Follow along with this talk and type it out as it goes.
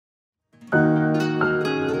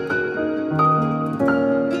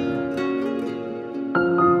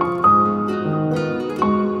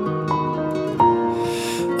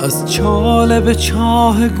چاله به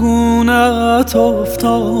چاه گونت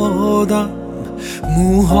افتادم،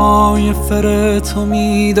 موهای فر تو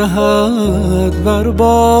میدهد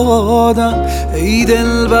بربادم. ای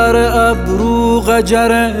دلبر ابرو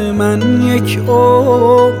قجر من یک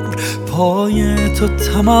عمر، پای تو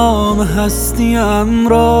تمام هستیم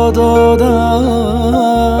را دادم.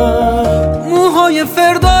 موهای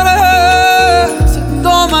فر دارت،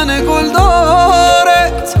 دامن گل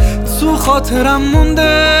دارت، تو خاطرم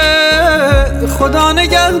مونده خدا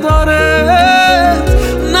نگه دارت.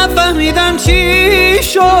 نفهمیدم چی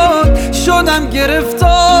شد، شدم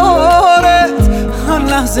گرفتارت، هر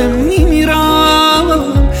لحظه میمیرم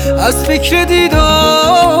از فکر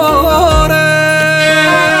دیدارت.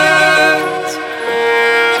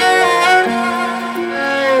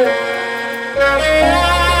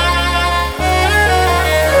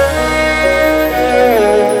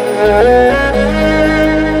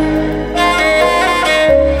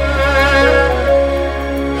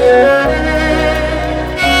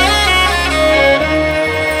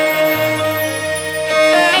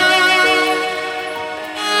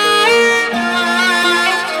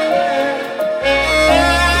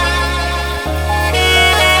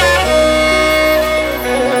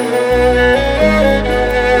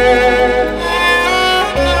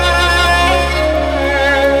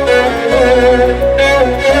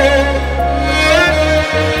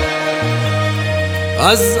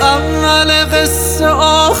 از اول قصه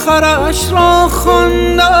آخرش را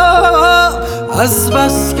خوندم، از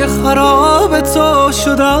بس که خراب تو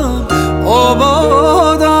شدم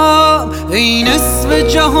آبادم. ای نصف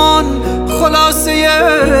جهان خلاصه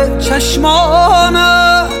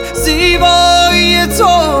چشمانم، زیبایی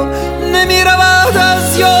تو نمی رود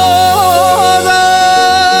از یادم.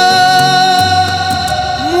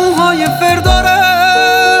 موهای فر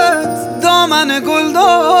دارت، دامن گل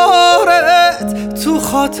دارت، تو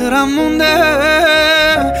خاطرم مونده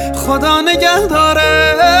خدا نگه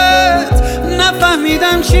دارت.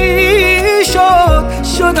 نفهمیدم چی شد،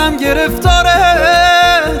 شدم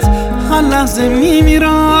گرفتارت، هر لحظه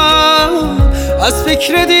میمیرم از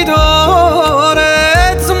فکر دیدارت.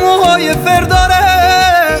 موهای فر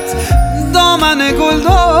دارت، دامن گل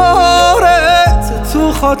دارت،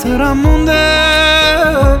 تو خاطرم مونده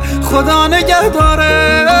خدا نگه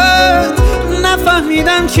دارت.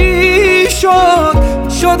 نفهمیدم چی شد،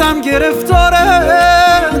 شدم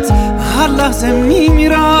گرفتارت، هر لحظه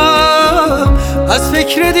میمیرم از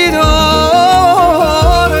فکر دیدارت.